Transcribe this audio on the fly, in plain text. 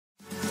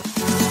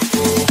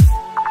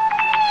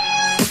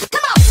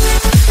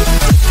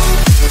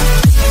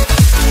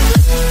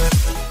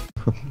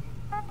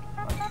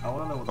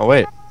Oh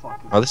wait.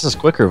 Oh, this is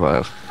quick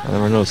revive. I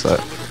never noticed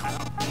that.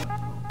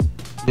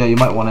 Yeah, you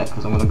might want it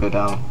because I'm gonna go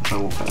down if I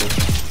walk like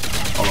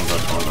this. Oh my god,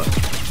 oh my god.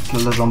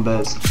 Kill the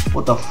zombies.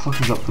 What the fuck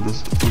is up with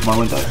this? With my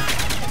window?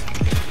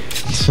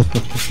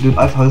 Dude,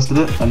 I've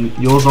hosted it and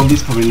your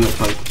zombies probably look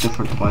like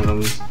different to my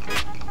zombies.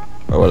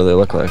 Oh, what do they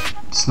look like?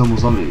 Just normal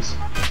zombies.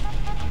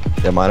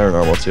 Yeah, mine are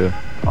normal too.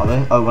 Are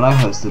they? Oh, when I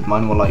hosted,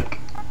 mine were like,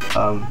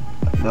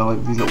 they're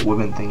like these little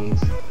women thingies.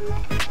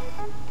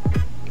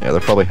 Yeah, they're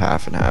probably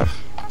half and half.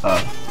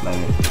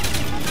 Maybe.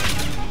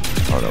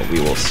 Oh no, we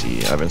will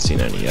see. I haven't seen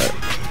any yet.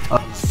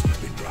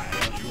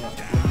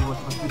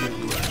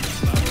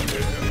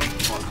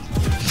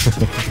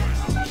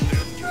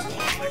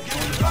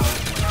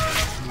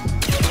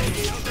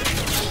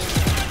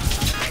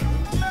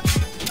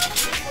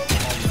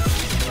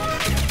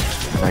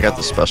 I got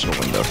the special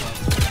window.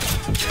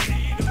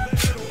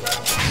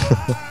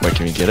 Wait,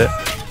 can we get it?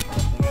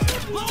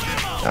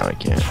 No, I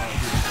can't.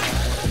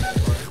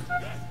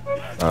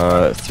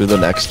 Through the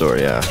next door,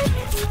 yeah.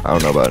 I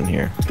don't know about in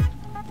here.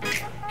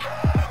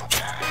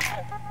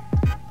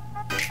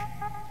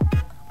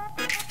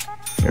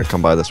 Here,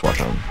 come by this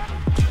weapon.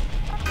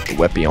 The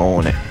weapon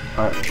on it.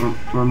 Alright,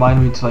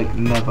 remind me to like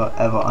never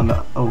ever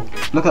under. Oh,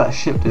 look at that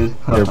ship, dude.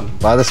 Here,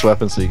 buy this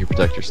weapon so you can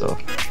protect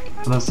yourself.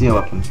 I don't see a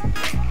weapon.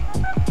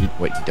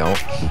 Wait, you don't?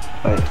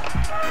 Wait.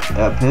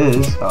 Yeah, it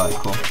appears. Alright,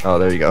 cool. Oh,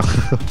 there you go.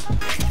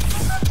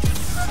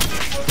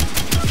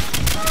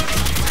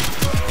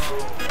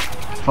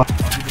 Fuck.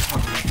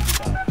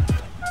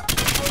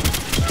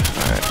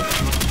 Alright.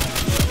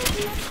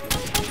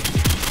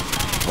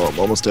 Oh, I'm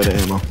almost out of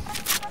ammo.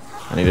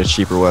 I need a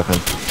cheaper weapon.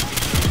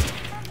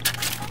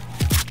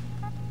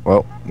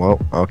 Well,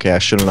 okay, I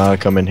shouldn't have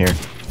come in here.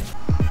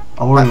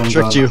 I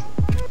tricked you.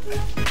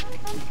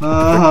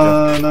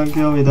 Don't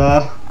kill me,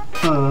 Dad.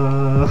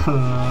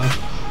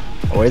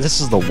 Oh wait, this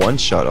is the one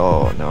shot.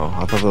 Oh no,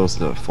 I thought that was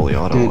the fully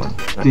auto Dude, one.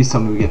 please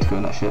tell me we get to go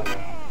in that ship.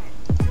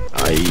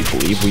 I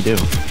believe we do.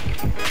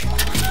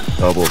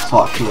 Double.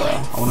 Fuck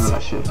yeah, I wanna go in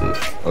that ship, dude.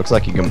 Looks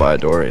like you can buy a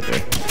door right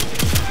there.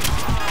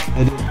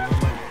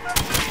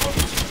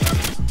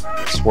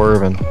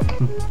 Swerving.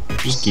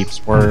 Just keep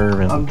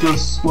swerving. I'm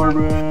just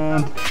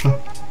swerving.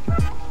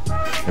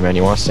 Hey man,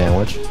 you want a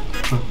sandwich?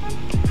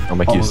 I'll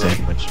make you a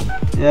sandwich.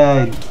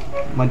 Yay,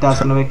 my dad's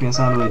gonna make me a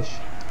sandwich.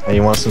 Hey,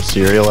 you want some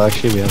cereal?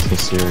 Actually, we have some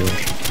cereal.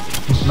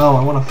 No,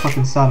 I want a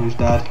fucking sandwich,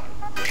 Dad.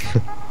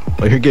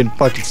 Well, you're getting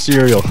fucking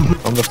cereal.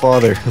 I'm the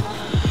father.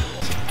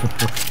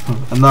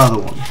 Another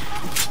one.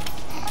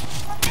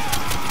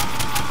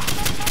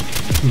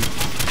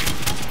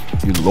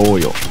 You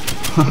loyal.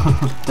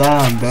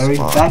 Damn, Barry.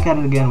 Back at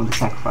it again with the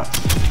sacrifice.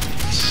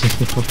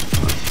 Oh,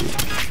 shit.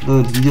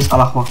 Dude, you just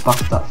Allah Akbar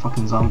that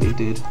fucking zombie,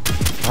 dude.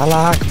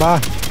 Allah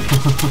Akbar.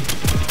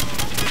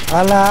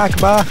 Allah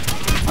Akbar.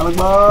 Allah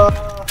Akbar.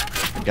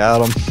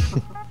 Got him.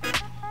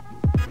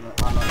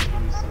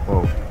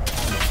 Whoa.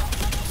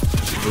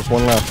 There's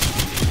one left.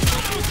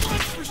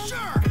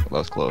 That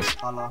was close.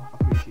 Allah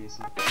appreciates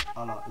it.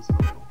 Allah is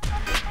loyal.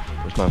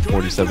 Where's my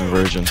 47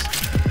 virgins?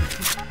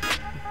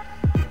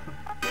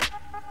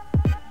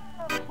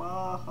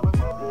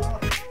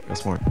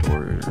 That's more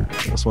door.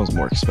 This one's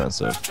more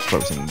expensive. It's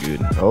probably something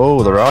good.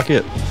 Oh, the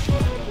rocket.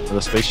 Or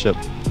the spaceship.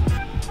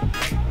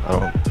 I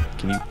don't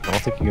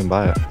think you can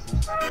buy it.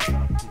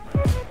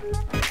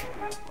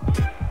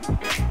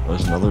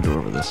 There's another door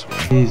over this way.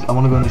 Please, I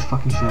wanna go in this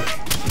fucking ship.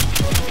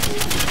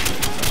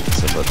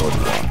 Except that door's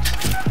locked.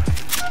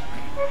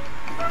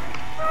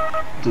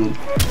 Dude.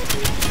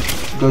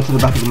 Go to the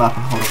back of the map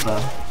and hold up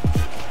there.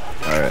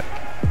 Alright.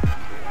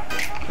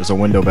 There's a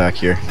window back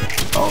here.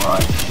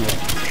 Alright, shit.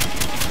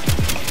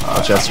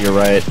 Watch out to your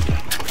right.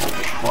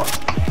 What?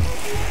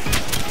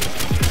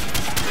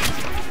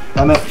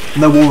 Damn it.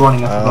 No wall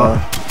running, I forgot.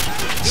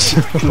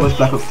 Too much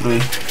Black Ops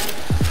 3.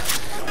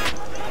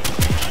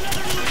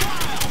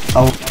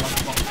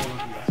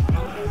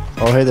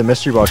 Oh hey, the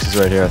mystery box is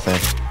right here, I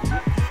think.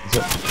 Is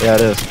it? Yeah,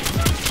 it is.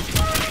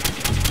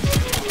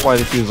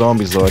 Quite a few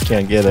zombies though, I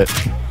can't get it.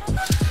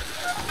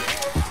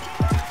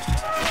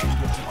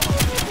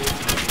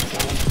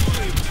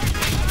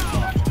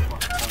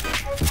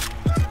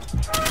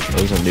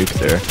 There's a nuke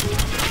there.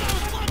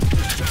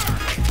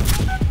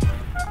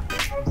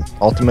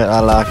 Ultimate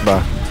Allah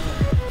Akbar.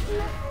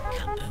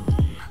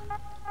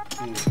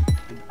 Dude, it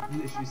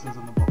literally says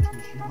on the box,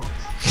 mystery box.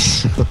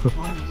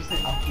 Why did you say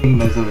I think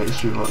there's a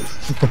mystery box?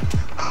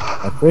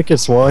 I think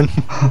it's one.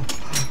 I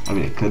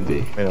mean, it could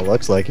be. I mean, it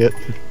looks like it.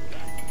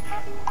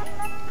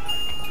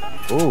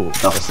 Ooh,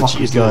 that's the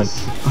cheese gun.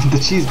 The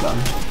cheese gun?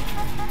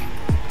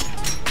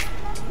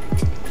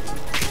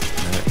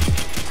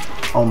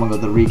 Oh my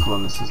god, the recoil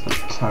on this is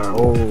like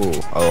terrible.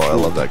 Oh, I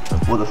love that gun.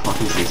 What the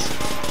fuck is this?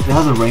 It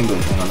has a rainbow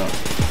thing on it.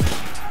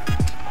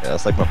 Yeah,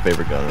 that's like my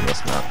favorite gun in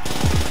this map.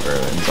 Or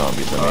in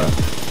zombies, I mean.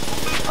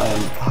 I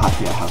am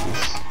happy I have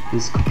this.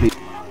 This is complete.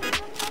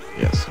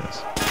 Yes.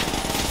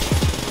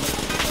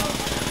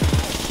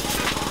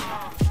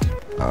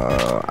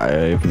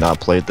 I've not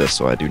played this,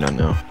 so I do not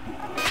know.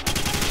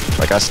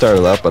 Like, I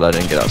started up, but I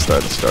didn't get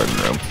outside the starting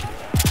room.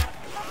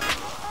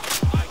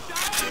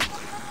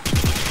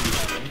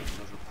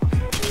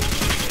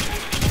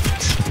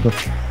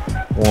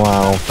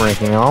 Wow,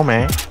 freaking oh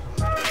man.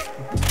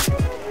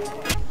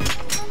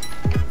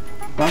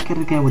 Back at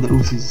it again with the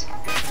Uzis.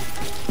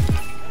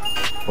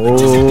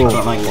 Oh, I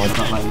don't like this, I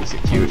don't like this.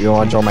 you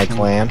want to join my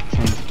clan?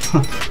 Change.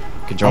 You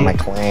can join my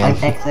clan.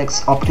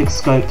 XX optic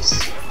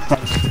scopes.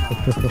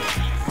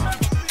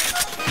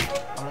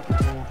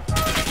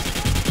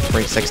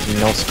 360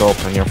 no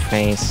scope on your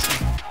face.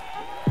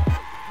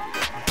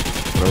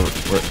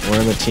 We're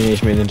in the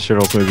Teenage Mutant Ninja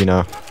Turtles movie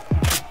now.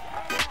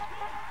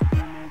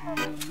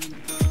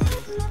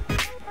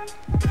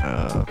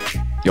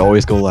 You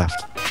always go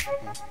left.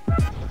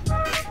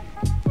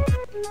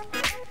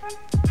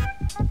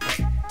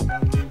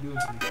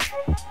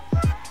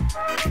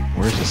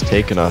 Where's this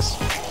taking us?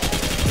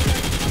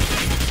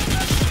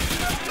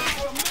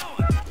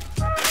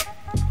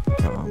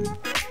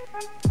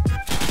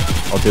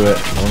 I'll do it.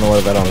 I don't know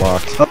what that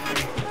unlocked.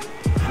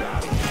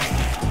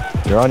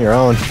 You're on your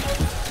own.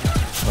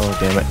 Oh,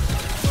 damn it.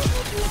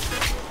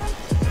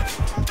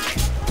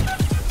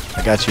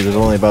 I got you. There's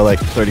only about like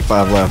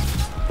 35 left.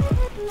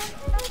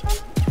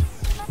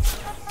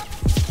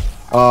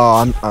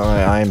 Oh,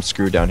 I am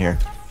screwed down here.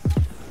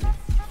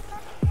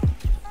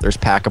 There's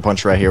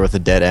Pack-a-Punch right here with a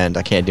dead end.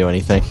 I can't do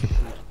anything.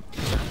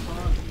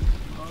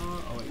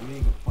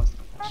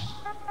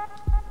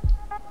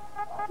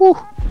 Woo!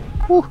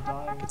 Woo!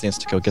 Get the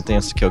insta-kill, get the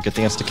insta-kill, get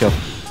the insta-kill.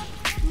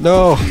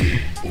 No!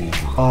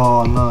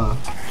 Oh no.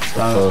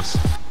 So close.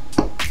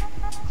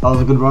 That was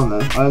a good run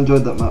though. I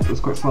enjoyed that map, it was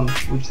quite fun.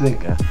 What do you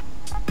think?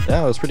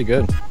 Yeah, it was pretty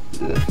good.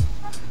 Yeah.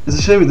 It's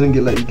a shame we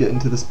didn't let you get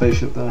into the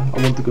spaceship though.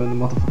 I want to go in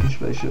the motherfucking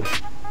spaceship.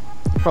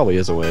 Probably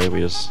is a way, we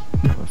just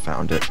haven't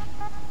found it.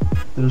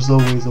 There's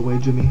always a way,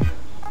 Jimmy.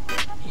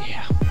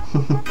 Yeah.